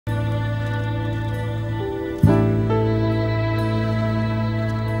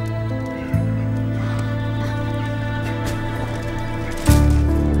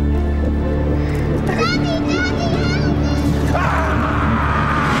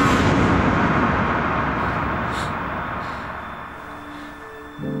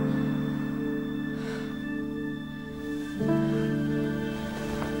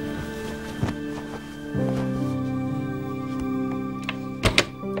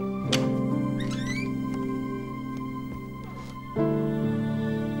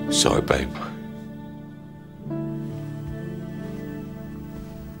Sorry, babe.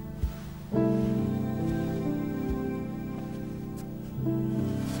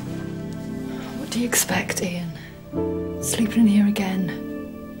 What do you expect, Ian? Sleeping in here again?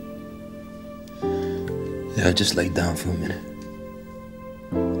 Yeah, I just laid down for a minute.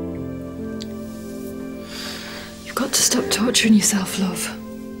 You've got to stop torturing yourself, love.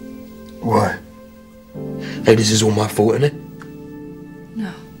 Why? Hey, this is all my fault, isn't it?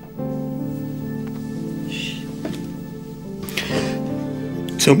 No. Shh.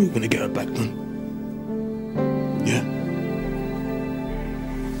 Tell me when to get her back done. Yeah?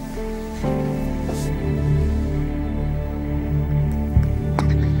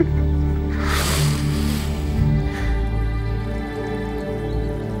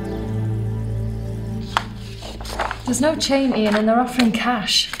 There's no chain, Ian, and they're offering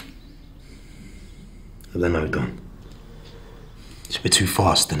cash. I don't know, Don. It's a bit too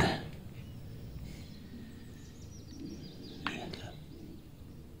fast, isn't it?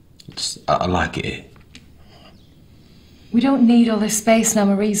 I like it here. We don't need all this space now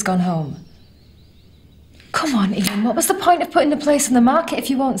Marie's gone home. Come on, Ian, what was the point of putting the place on the market if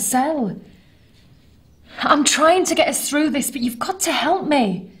you won't sell? I'm trying to get us through this, but you've got to help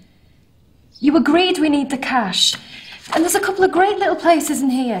me. You agreed we need the cash. And there's a couple of great little places in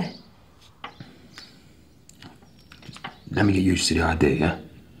here. Let me get used to the idea, yeah?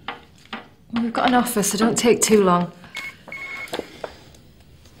 Well, we've got an offer, so don't take too long.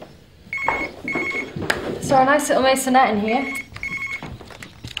 So a nice little masonette in here.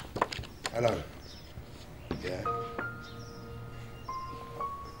 Hello. Yeah?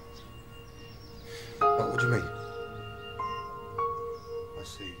 What do you mean? I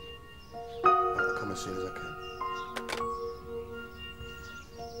see. I'll come as soon as I can.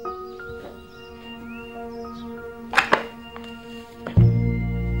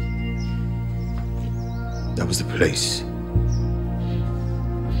 That was the police.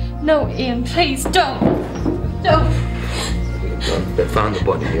 No, Ian, please, don't. Don't. They found the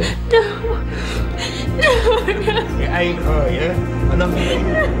body, yeah? No. No. It ain't her, yeah? I know it ain't.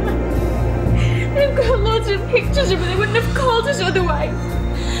 They've got loads of pictures of her. They wouldn't have called us otherwise.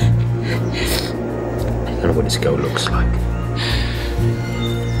 I don't know what this girl looks like.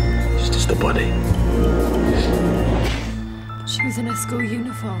 It's just a body. She was in her school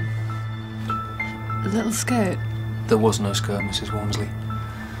uniform. A little skirt. There was no skirt, Mrs. Walmsley.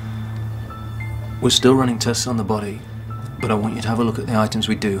 We're still running tests on the body, but I want you to have a look at the items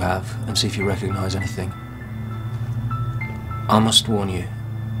we do have and see if you recognise anything. I must warn you,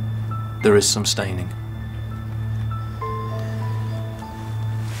 there is some staining.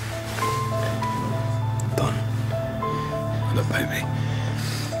 Don. Look, baby.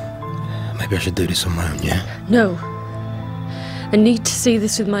 Maybe I should do this on my own, yeah? No. I need to see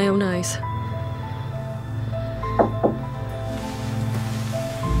this with my own eyes.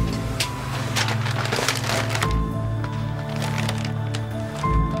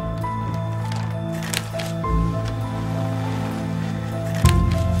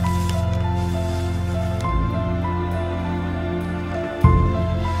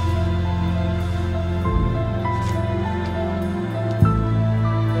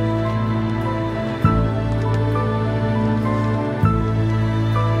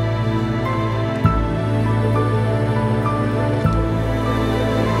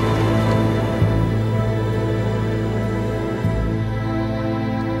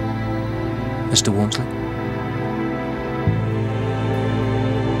 Mr. Walmsley?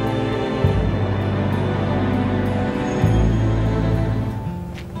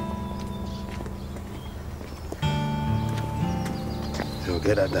 You'll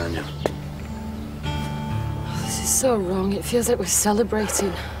get that, Daniel. Oh, this is so wrong. It feels like we're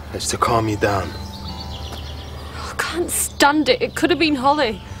celebrating. It's to calm you down. I can't stand it. It could have been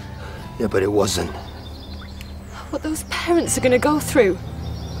Holly. Yeah, but it wasn't. What those parents are going to go through.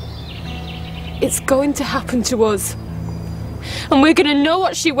 It's going to happen to us. And we're going to know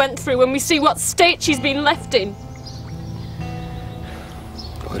what she went through when we see what state she's been left in.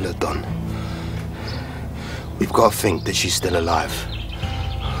 Oh, look, Don. We've got to think that she's still alive.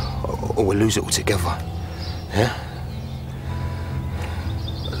 Or we'll lose it altogether. Yeah?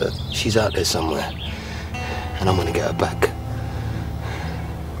 Look, she's out there somewhere. And I'm going to get her back.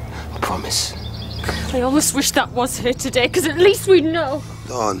 I promise. I almost wish that was her today, because at least we'd know.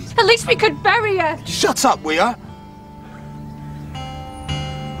 Don. At least we could bury her. Shut up, will ya?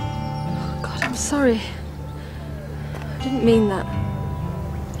 Oh, God, I'm sorry. I didn't mean that.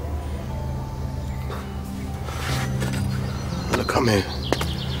 Look, come here.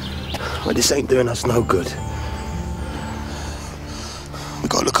 Well, this ain't doing us no good. We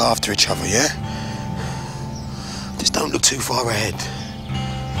gotta look after each other, yeah? Just don't look too far ahead.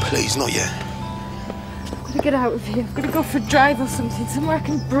 Please, not yet. I've got to get out of here. I've got to go for a drive or something, somewhere I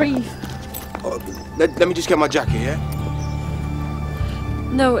can breathe. Oh, let me just get my jacket, yeah?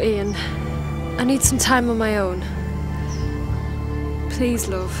 No, Ian. I need some time on my own. Please,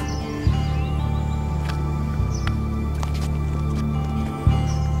 love.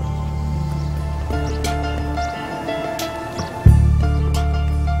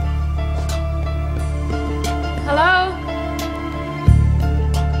 Hello?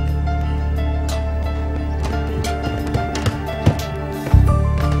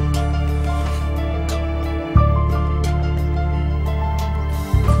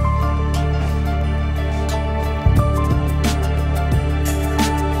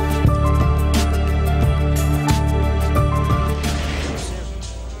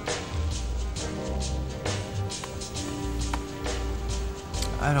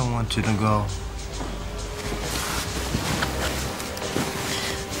 I don't want you to go.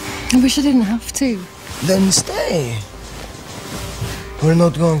 I wish I didn't have to. Then stay. We're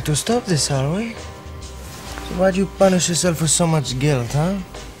not going to stop this, are we? So why'd you punish yourself with so much guilt, huh?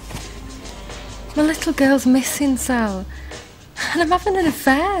 My little girl's missing, Sal. And I'm having an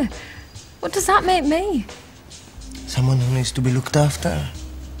affair. What does that make me? Someone who needs to be looked after,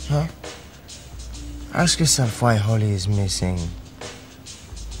 huh? Ask yourself why Holly is missing.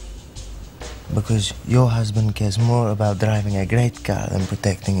 Because your husband cares more about driving a great car than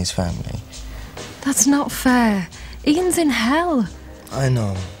protecting his family. That's not fair. Ian's in hell. I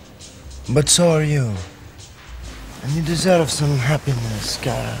know. But so are you. And you deserve some happiness,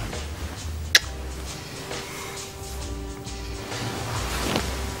 Cara.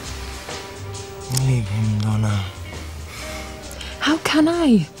 Leave him, Donna. How can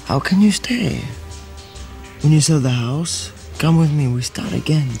I? How can you stay? When you sell the house, come with me. We start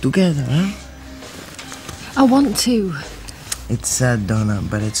again, together, huh? I want to. It's sad, Donna,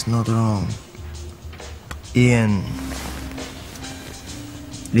 but it's not wrong. Ian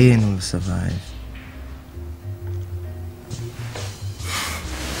will survive.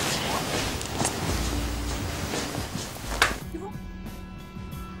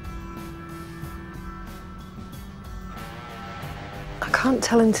 I can't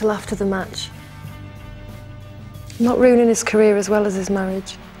tell him till after the match. I'm not ruining his career as well as his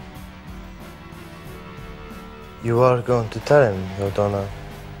marriage. You are going to tell him, though, Donna.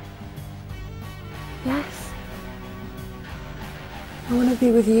 Yes. I want to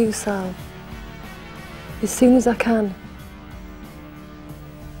be with you, Sal. As soon as I can.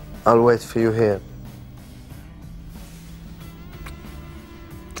 I'll wait for you here.